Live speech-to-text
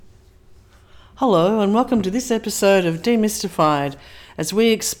Hello and welcome to this episode of Demystified as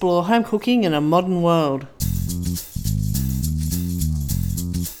we explore home cooking in a modern world.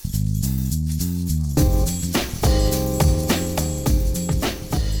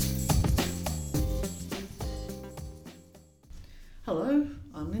 Hello,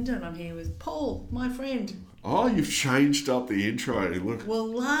 I'm Linda and I'm here with Paul, my friend. Oh, you've changed up the intro. Look,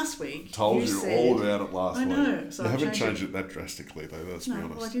 Well, last week told you said, all about it last week. I know. So They I haven't changed it that drastically, though, let's be No,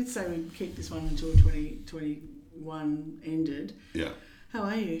 honest. well, I did say we'd keep this one until 2021 ended. Yeah. How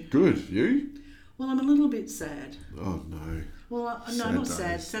are you? Good. You? Well, I'm a little bit sad. Oh, no. Well, no, Sad not days.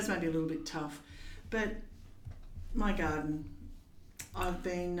 sad. Sad's maybe a little bit tough. But my garden,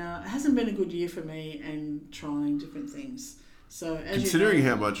 it hasn't been a good year for me and trying different things. So as Considering you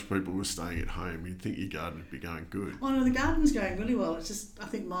know, how much people were staying at home, you'd think your garden would be going good. well, no, the garden's going really well. It's just, I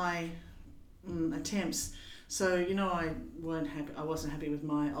think my attempts. So, I wasn't happy with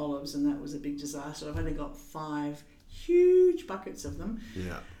my olives and that was a big disaster. I've only got 5 huge buckets of them.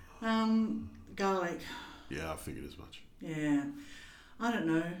 Yeah. Garlic. Yeah, I figured as much. Yeah. I don't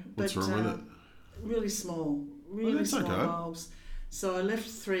know. What's wrong with it? Really small. that's small okay. bulbs. So I left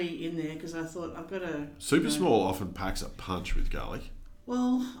 3 in there because I thought I've got to... Super small often packs a punch with garlic.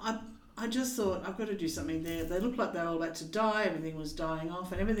 Well, I just thought I've got to do something there. They looked like they were all about to die. Everything was dying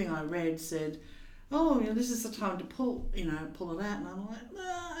off. And everything I read said, this is the time to pull it out. And I'm like,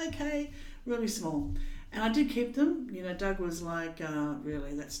 okay, really small. And I did keep them. Doug was like,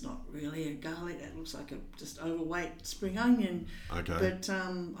 really, that's not really a garlic. That looks like a just overweight spring onion. Okay. But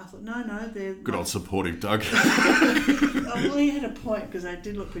I thought, no, they're... Good old supportive Doug. Well, he had a point because they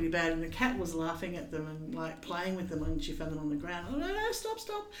did look pretty bad, and the cat was laughing at them and like playing with them when she found them on the ground. Oh, no,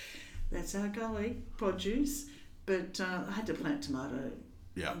 stop! That's our garlic produce. But I had to plant tomato.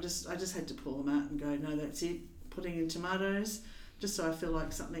 Yeah. I just had to pull them out and go, no, that's it. Putting in tomatoes, just so I feel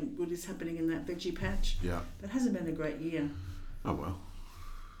like something good is happening in that veggie patch. Yeah. But it hasn't been a great year. Oh, well.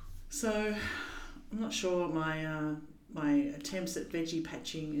 So I'm not sure my attempts at veggie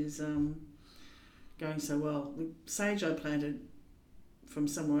patching is going so well. The sage I planted from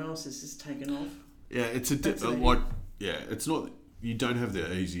somewhere else has just taken off. Yeah, it's it's not... You don't have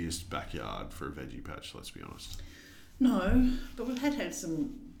the easiest backyard for a veggie patch, let's be honest. No, but we've had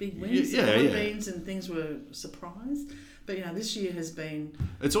some big wins. Beans and things were surprised. But this year has been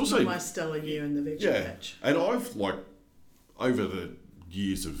not my stellar year in the veggie patch. And I've over the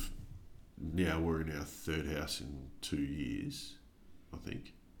years of now we're in our 3rd house in 2 years, I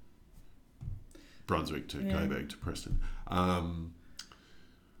think. Brunswick to Coburg to Preston.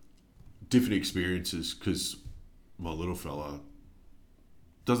 Different experiences because my little fella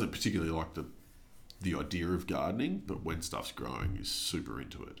doesn't particularly like the idea of gardening, but when stuff's growing, is super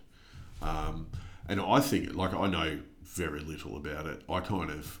into it. And I think, I know very little about it.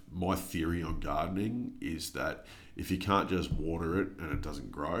 My theory on gardening is that if you can't just water it and it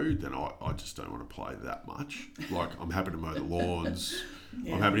doesn't grow, then I just don't want to play that much. I'm happy to mow the lawns.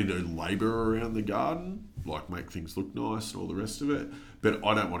 Yeah. I'm happy to do labour around the garden, make things look nice and all the rest of it. But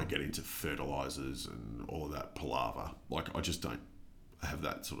I don't want to get into fertilisers and all of that palaver. I just don't have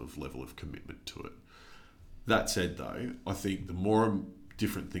that sort of level of commitment to it. That said, though, I think the more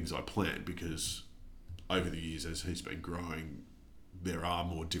different things I plant, because over the years as he's been growing, there are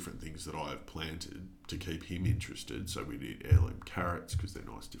more different things that I have planted to keep him interested. So we need heirloom carrots because they're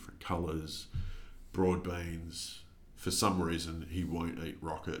nice different colours, broad beans. For some reason, he won't eat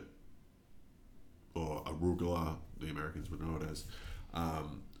rocket or arugula, the Americans would know it as,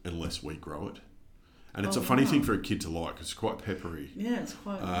 unless we grow it. And it's a funny thing for a kid to like. It's quite peppery. Yeah, it's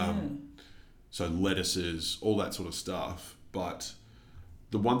quite, So lettuces, all that sort of stuff. But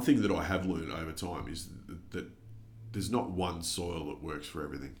the one thing that I have learned over time is that there's not one soil that works for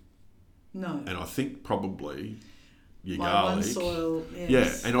everything. No. And I think probably your My garlic... one soil, yes.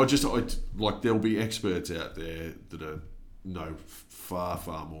 Yeah, and there'll be experts out there that know far,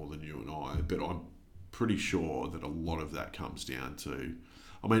 far more than you and I, but I'm pretty sure that a lot of that comes down to...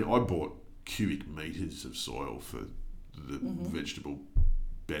 I bought cubic metres of soil for the vegetable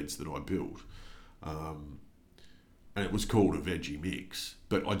beds that I built. And it was called a veggie mix,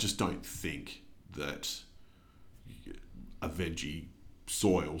 but I just don't think that a veggie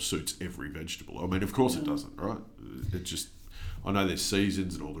soil suits every vegetable. Of course it doesn't, right? It just... I know there's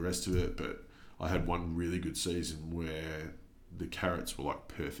seasons and all the rest of it, but I had one really good season where the carrots were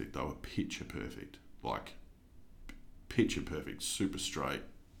perfect. They were picture perfect. Picture perfect, super straight,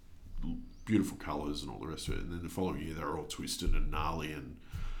 beautiful colours and all the rest of it. And then the following year they were all twisted and gnarly and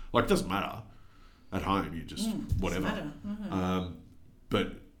it doesn't matter. At home you just whatever. Doesn't matter.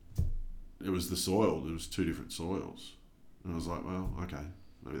 But it was the soil. There was 2 different soils. And I was like, well, okay.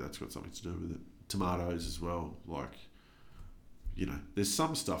 maybe that's got something to do with it. Tomatoes as well, like, you know, there's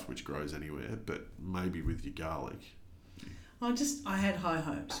some stuff which grows anywhere, but maybe with your garlic. I had high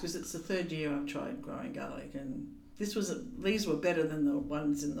hopes because it's the third year I've tried growing garlic, and these were better than the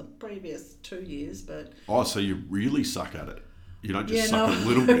ones in the previous 2 years. But oh, so you really suck at it. You don't just suck a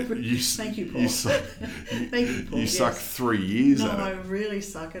little bit. Thank you, Paul. Thank you, Paul. You suck 3 years at it. No, I really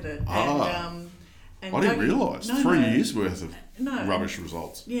suck at it. And I didn't realise 3 years worth of rubbish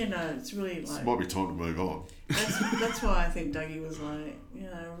results. Yeah, no, it's really like... It might be time to move on. That's why I think Dougie was like, you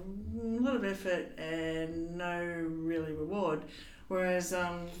know, a lot of effort and no really reward. Whereas,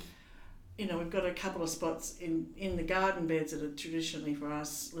 you know, we've got a couple of spots in the garden beds that are traditionally for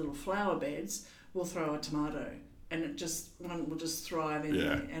us little flower beds. We'll throw a tomato and one will just thrive in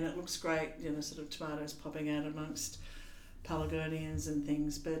there, and it looks great, you know, sort of tomatoes popping out amongst pelargonians and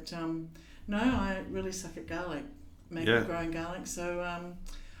things. But no, I really suck at garlic, growing garlic. So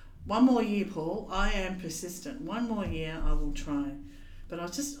one more year, Paul. I am persistent. One more year, I will try. But I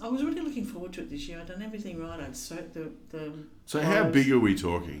was really looking forward to it this year. I'd done everything right. I'd soaked the So how big are we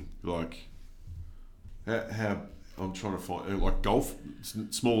talking? Like, how I'm trying to find, like golf,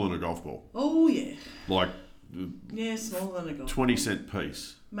 smaller than a golf ball. Oh yeah. Like. Yeah, smaller than a golf 20-cent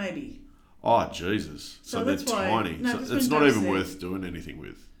piece. Maybe. Oh Jesus! So they're tiny. No, so it's not even worth doing anything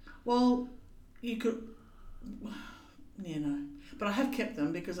with. Well, you could. Yeah, no. But I have kept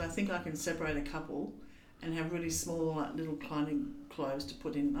them because I think I can separate a couple and have really small, like little tiny cloves to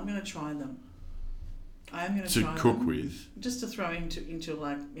put in. I'm going to try them. I am going to try them. To cook with? Just to throw into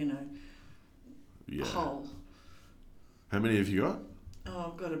like, you know, a hole. How many have you got?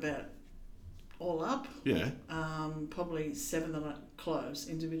 Oh, I've got about, all up, probably 7 cloves,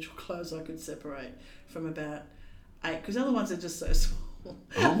 individual cloves I could separate from about 8, because the other ones are just so small.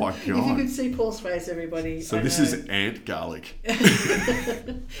 Oh my God. If you could see Paul's face, everybody. So this is ant garlic.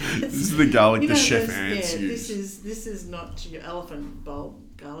 This is the garlic the chef ants use. This is not your elephant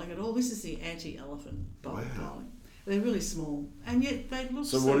bulb garlic at all. This is the anti-elephant bulb garlic. They're really small, and yet they look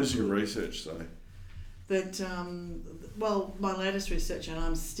so what does good. your research say? That, well, my latest research, and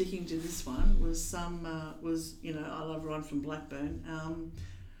I'm sticking to this one, was you know, I love Ron from Blackburn.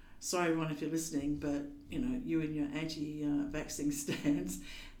 Sorry, Ron, if you're listening, but, you know, you and your anti-vaccine stance.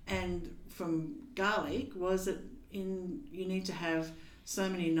 And from garlic was that you need to have so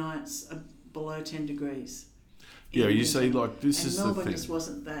many nights below 10 degrees. Yeah, you see, like, this is the thing. And Melbourne just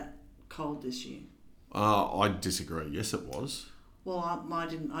wasn't that cold this year. I disagree. Yes, it was. Well,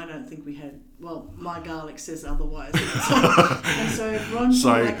 I don't think we had. Well, my garlic says otherwise. And so Ron from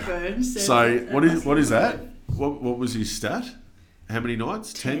Blackburn said. So what is that? What was his stat? How many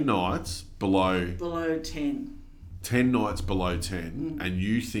nights? 10 nights below. Below 10. 10 nights below 10, and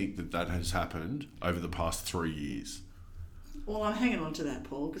you think that has happened over the past 3 years? Well, I'm hanging on to that,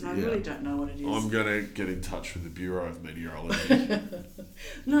 Paul, because I really don't know what it is. I'm going to get in touch with the Bureau of Meteorology.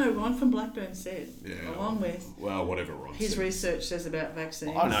 No, Ron from Blackburn said, along with whatever Ron his said. research says about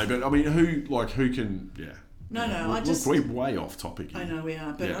vaccines. I know, but I mean, who can, we're way off topic here. I know we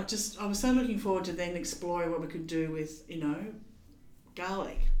are, but I was so looking forward to then exploring what we could do with, you know,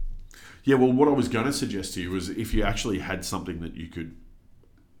 garlic. Yeah, well, what I was going to suggest to you was if you actually had something that you could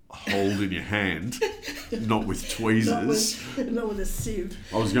hold in your hand, not with tweezers. Not with a sieve.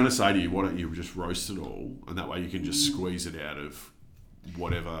 I was going to say to you, why don't you just roast it all, and that way you can just squeeze it out of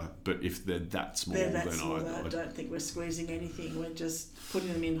whatever. But if they're that small, I don't think we're squeezing anything. We're just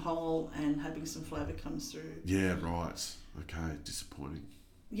putting them in whole and hoping some flavour comes through. Yeah, right. Okay, disappointing.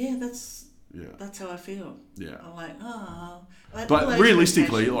 Yeah, that's how I feel. Yeah. I'm like, But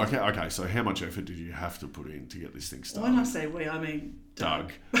realistically, like, okay, so how much effort did you have to put in to get this thing started? When I say we, I mean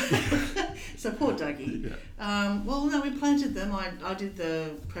Doug. So poor Dougie. Yeah. Well, no, we planted them. I did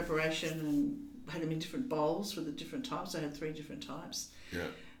the preparation and had them in different bowls for the different types. I had 3 different types. Yeah.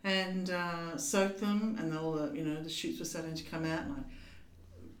 And soaked them, and all the shoots were starting to come out, and I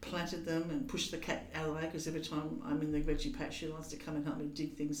planted them and pushed the cat out of the way because every time I'm in the veggie patch, she likes to come and help me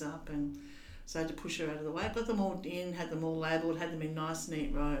dig things up, and so I had to push her out of the way. Got them all in, had them all labelled, had them in nice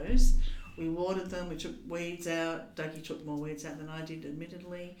neat rows. We watered them, we took weeds out. Dougie took more weeds out than I did,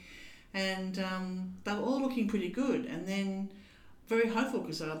 admittedly. And they were all looking pretty good. And then very hopeful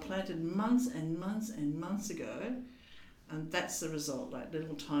because I planted months and months and months ago. And that's the result, like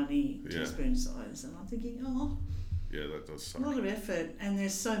little tiny teaspoon size. And I'm thinking, yeah, that does suck. A lot of effort. And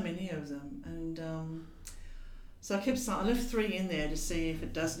there's so many of them. And so I left 3 in there to see if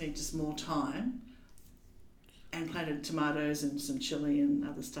it does need just more time. And planted tomatoes and some chilli and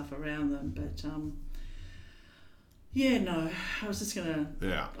other stuff around them. But, I was just going to...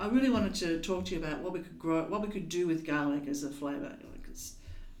 Yeah. I really wanted to talk to you about what we could grow, what we could do with garlic as a flavour.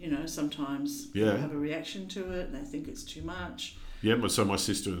 sometimes Yeah. they have a reaction to it and they think it's too much. Yeah, so my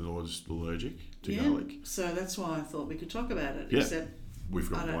sister-in-law's allergic to garlic. So that's why I thought we could talk about it. Yeah. Except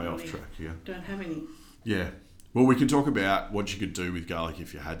We've I got don't way off really- track, yeah. don't have any Yeah. Well, we can talk about what you could do with garlic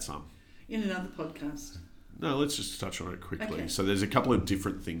if you had some. in another podcast. No, let's just touch on it quickly. Okay. So there's a couple of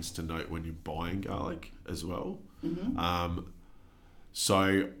different things to note when you're buying garlic as well. Mm-hmm.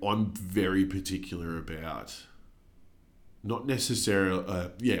 So I'm very particular about not necessarily,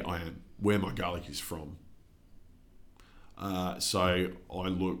 I am, where my garlic is from. So I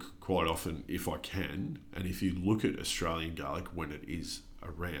look quite often, if I can, and if you look at Australian garlic when it is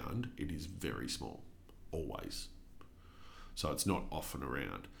around, it is very small, always. So it's not often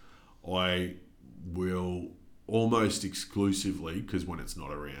around. I will almost exclusively, because when it's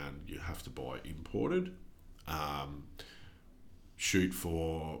not around, you have to buy imported. Shoot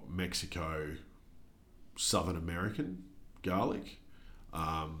for Mexico, Southern American garlic,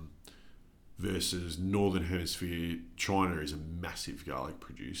 versus Northern Hemisphere. China is a massive garlic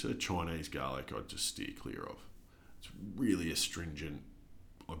producer. Chinese garlic I'd just steer clear of. It's really astringent.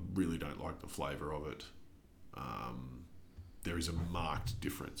 I really don't like the flavour of it. There is a marked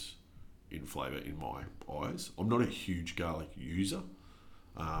difference in flavour in my eyes. I'm not a huge garlic user.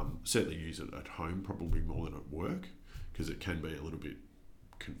 Certainly use it at home, probably more than at work, because it can be a little bit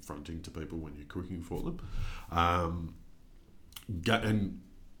confronting to people when you're cooking for them. And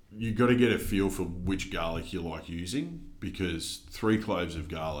you got to get a feel for which garlic you like using, because 3 cloves of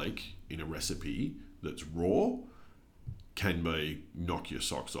garlic in a recipe that's raw can be knock your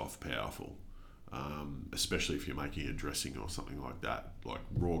socks off powerful, especially if you're making a dressing or something like that. Like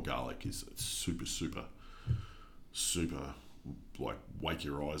raw garlic is super, like wake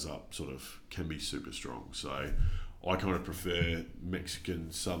your eyes up, sort of can be super strong. So I kind of prefer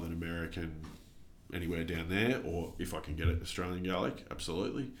Mexican, Southern American, anywhere down there, or if I can get it, Australian garlic,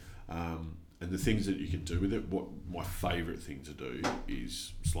 absolutely. And the things that you can do with it, what my favourite thing to do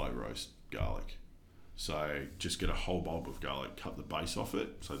is slow roast garlic. So just get a whole bulb of garlic, cut the base off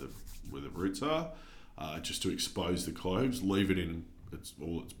it, so that where the roots are, just to expose the cloves, leave it in its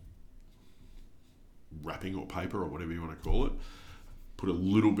wrapping or paper or whatever you want to call it. Put a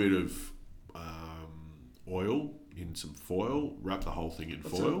little bit of oil in some foil, wrap the whole thing in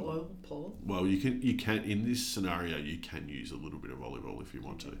What's foil. oil, Paul? Well, you can in this scenario you can use a little bit of olive oil if you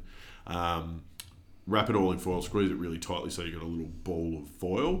want to. Wrap it all in foil, squeeze it really tightly so you got a little ball of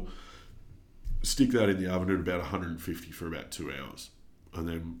foil. Stick that in the oven at about 150 for about 2 hours, and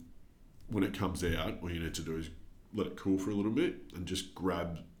then when it comes out, all you need to do is let it cool for a little bit and just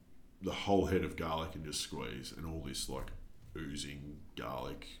grab the whole head of garlic and just squeeze, and all this like oozing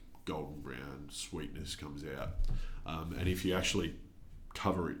garlic, golden brown sweetness comes out. And if you actually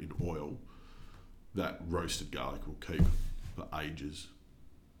cover it in oil, that roasted garlic will keep for ages.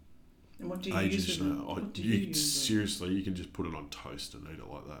 And what do you use it in? What do you use it? Seriously, you can just put it on toast and eat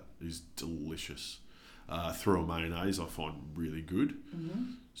it like that. It's delicious. Through a mayonnaise, I find really good.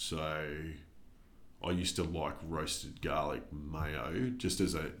 Mm-hmm. So I used to like roasted garlic mayo just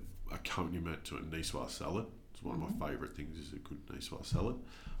as a accompaniment to a niçoise salad. It's one of my favourite things is a good niçoise salad.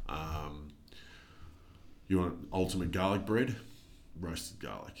 You want ultimate garlic bread? Roasted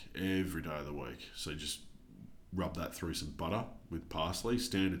garlic every day of the week. So just rub that through some butter with parsley,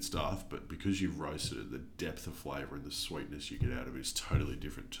 standard stuff, but because you've roasted it, the depth of flavour and the sweetness you get out of it is totally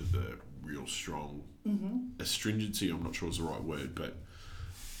different to the real strong astringency, I'm not sure is the right word, but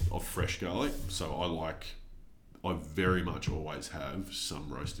of fresh garlic. So I very much always have some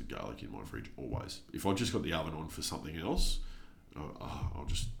roasted garlic in my fridge, always. If I've just got the oven on for something else, I'm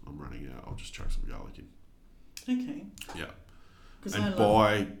running out, I'll just chuck some garlic in. Okay. Yeah. 'Cause And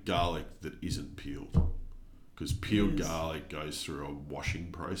buy garlic that isn't peeled. Because peeled garlic goes through a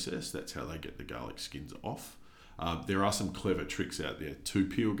washing process. That's how they get the garlic skins off. There are some clever tricks out there to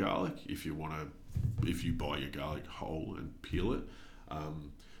peel garlic if you buy your garlic whole and peel it.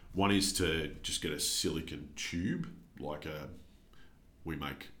 One is to just get a silicone tube, we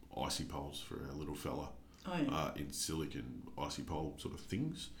make icy poles for our little fella. Oh, yeah. In silicone icy pole sort of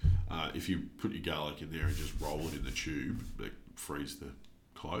things. If you put your garlic in there and just roll it in the tube, it frees the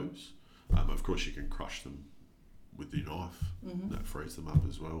cloves. Of course, you can crush them with your knife. That frees them up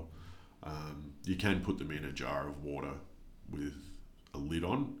as well. You can put them in a jar of water with a lid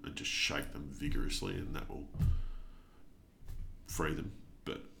on and just shake them vigorously, and that will free them.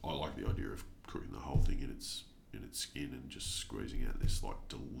 But I like the idea of cooking the whole thing in its skin and just squeezing out this like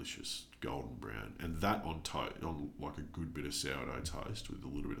delicious golden brown, and that on like a good bit of sourdough toast with a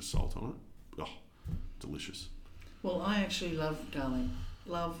little bit of salt on it. Oh, delicious. Well, I actually love garlic.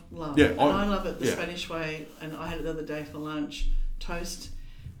 Love. Yeah, I love it the Spanish way, and I had it the other day for lunch. Toast,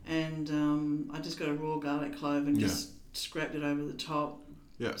 and I just got a raw garlic clove and Yeah. just scraped it over the top.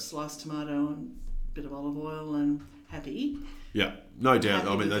 Yeah. Sliced tomato and a bit of olive oil and happy. Yeah, no doubt. Happy I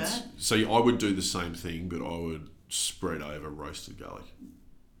mean, with that's that. so. I would do the same thing, but I would spread over roasted garlic.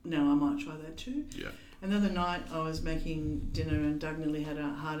 Now I might try that too. Yeah. And the other night I was making dinner and Doug nearly had a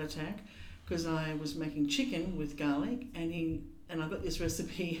heart attack because I was making chicken with garlic and I got this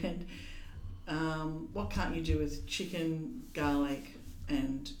recipe and what can't you do with chicken, garlic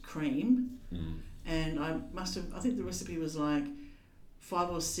and cream? Mm. And I think the recipe was like 5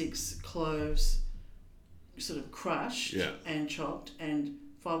 or 6 cloves sort of crushed Yeah. and chopped and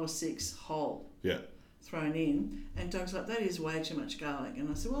 5 or 6 whole Yeah. thrown in. And Doug's like, that is way too much garlic. And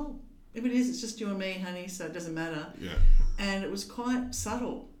I said, well, if it is, it's just you and me, honey, so it doesn't matter. Yeah. And it was quite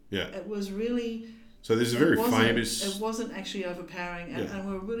subtle. Yeah. It was really... So there's a it very wasn't- famous. It wasn't actually overpowering, and, Yeah. and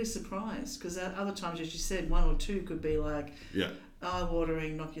we were really surprised because at other times, as you said, 1 or 2 could be like Yeah.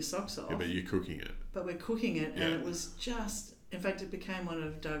 eye-watering, knock your socks off. Yeah, but you're cooking it. But we're cooking it, Yeah. and it was just... In fact, it became one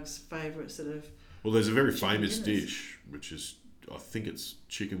of Doug's favourite sort of... Well, there's a very Chicken famous dinners. dish, which is, I think it's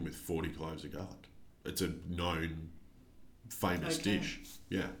chicken with 40 cloves of garlic. It's a known famous Okay. dish.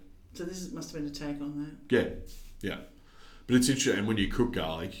 Yeah. So this must have been a take on that. Yeah. Yeah. But it's interesting, and when you cook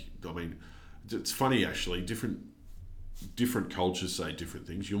garlic, I mean, it's funny actually, different cultures say different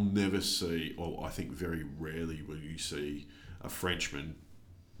things. You'll never see, or I think very rarely will you see a Frenchman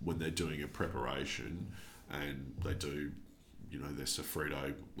when they're doing a preparation and they do, you know, their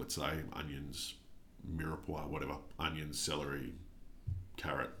sofrito, let's say, onions, mirepoix, whatever, onions, celery,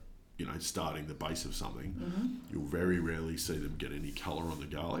 carrot, you know, starting the base of something. Mm-hmm. You'll very rarely see them get any colour on the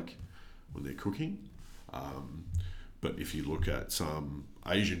garlic when they're cooking. But if you look at some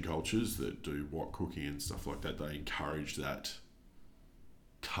Asian cultures that do wok cooking and stuff like that, they encourage that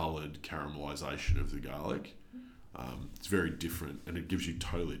coloured caramelisation of the garlic. It's very different, and it gives you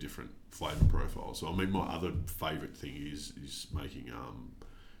totally different flavour profiles. So I mean, my other favourite thing is making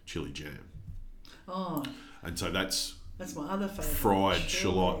chili jam, Oh, and so that's that's my other favourite. fried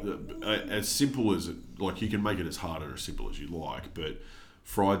Surely. shallot. As simple as it, like you can make it as hard or as simple as you like, but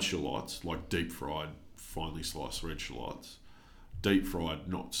fried shallots, like deep fried, finely sliced red shallots, deep fried,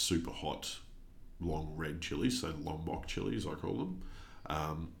 not super hot, long red chilies, so lombok chilies I call them,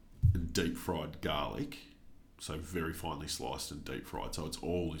 and deep fried garlic, so very finely sliced and deep fried. So it's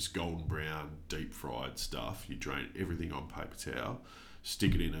all this golden brown, deep fried stuff. You drain everything on paper towel,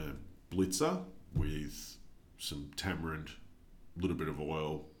 stick it in a blitzer with some tamarind, a little bit of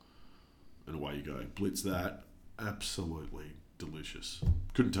oil, and away you go. Blitz that, absolutely delicious.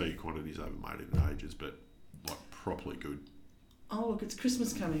 Couldn't tell you quantities, I haven't made it in ages, but like properly good. Oh, look, it's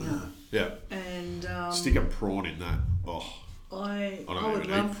Christmas coming up. Yeah. And Stick a prawn in that. Oh, I don't would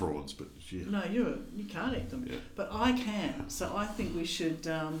even love... eat prawns, but yeah. No, you can't eat them. Yeah. But I can. So I think we should...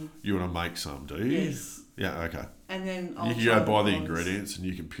 You want to make some, do you? yes. Yeah, okay. And then I'll You can try go buy the prawns. ingredients and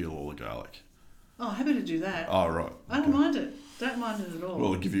you can peel all the garlic. Oh, happy to do that. Oh, right. I don't mind it. Don't mind it at all. Well,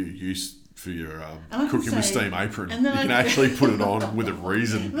 it'll give you use for your And I can cooking with say- steam apron. and You then can I- actually put it on with a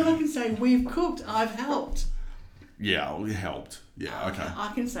reason. then I can say, we've cooked, I've helped. Yeah, well, it helped. Yeah, okay.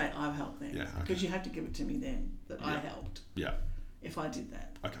 I can say I've helped then. Yeah, okay. Because you have to give it to me then, that I Yeah. helped, Yeah, if I did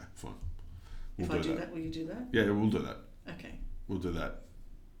that. okay, fine. If We'll I do do that. that, will you do that? Yeah, we'll do that. Okay. We'll do that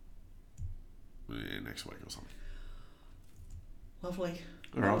next week or something. Lovely.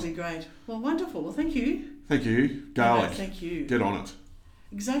 All That right. would be great. Well, wonderful. Well, thank you. Thank you. Garlic. No, thank you. Get on it.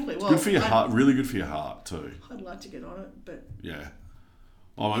 Exactly. Well, Good for your heart. Really good for your heart too. I'd like to get on it, but Yeah.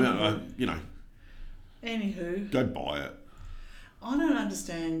 Oh, I mean, you know, anywho, go buy it. I don't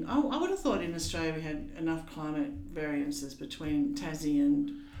understand. I would have thought in Australia we had enough climate variances between Tassie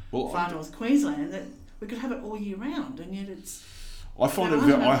and Well, far north Queensland that we could have it all year round, and yet it's... I find There it.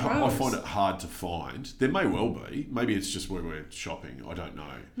 aren't Very, enough I growers. find it hard to find. There may well be. Maybe it's just where we're shopping. I don't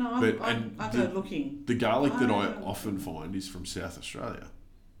know. No, But- I and go looking. The garlic that I Oh. often find is from South Australia.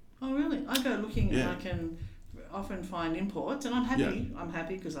 Oh, really? I go looking Yeah. and I can often find imports, and I'm happy. I'm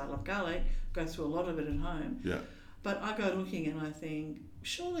happy because I love garlic, go through a lot of it at home. Yeah. But I go looking and I think,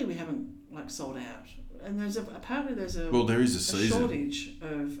 surely we haven't like sold out. And apparently there's a Well, there is a season. shortage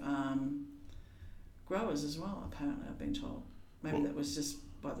of growers as well, apparently, I've been told. Maybe Well- that was just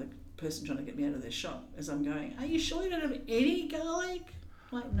by the person trying to get me out of their shop as I'm going, are you sure you don't have any garlic?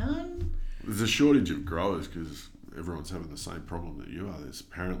 Like none? There's a shortage of growers because everyone's having the same problem that you are. There's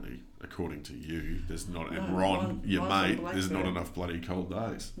apparently, according to you, there's not, and No, Ron, your Ron's mate, on there's not Blackbird. enough bloody cold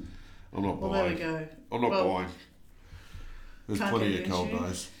days. I'm not Well, buying. there we go. I'm not Well, buying. There's can't plenty of convince cold you.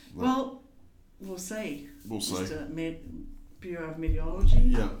 days. But Well, we'll see. we'll see. Mr. Bureau of Meteorology.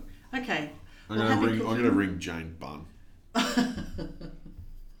 Yeah. Okay. I'm Well, gonna happy ring. I'm cooking. gonna ring Jane Bunn.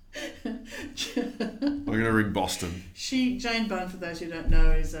 going to ring Boston. Jane Bunn, for those who don't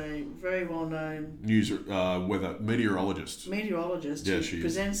know, is a very well-known weather meteorologist. Yeah, who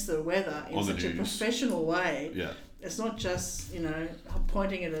presents the weather in such a professional way. Yeah. It's not just,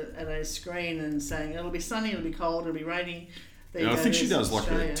 pointing at a screen and saying it'll be sunny, it'll be cold, it'll be raining. I think she does like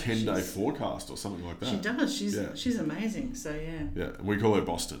a 10-day forecast or something like that. She does. She's amazing. So yeah. Yeah, and we call her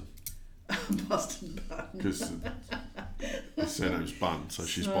Boston. Boston Bunn. Because her surname's Bunn, so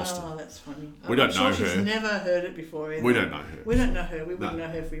she's Boston. Oh, that's funny. We don't know her. She's never heard it before either. We don't know her. We don't know her. We wouldn't know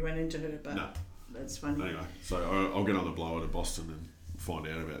her if we ran into her, but no. That's funny. Anyway, so I'll get on the blower to Boston and find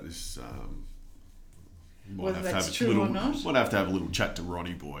out about this. Whether that's true or not. Might have to have a little chat to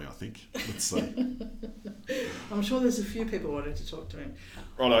Ronnie Boy, I think. Let's see. I'm sure there's a few people wanting to talk to him.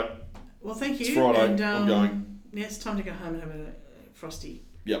 Righto. Well, thank you. It's Friday. And, I'm going. Yeah, it's time to go home and have a frosty.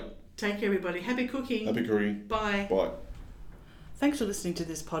 Yep. Take care, everybody. Happy cooking. Happy cooking. Bye. Bye. Thanks for listening to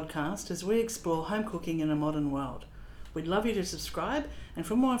this podcast as we explore home cooking in a modern world. We'd love you to subscribe, and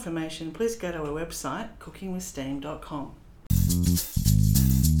for more information, please go to our website, cookingwithsteam.com.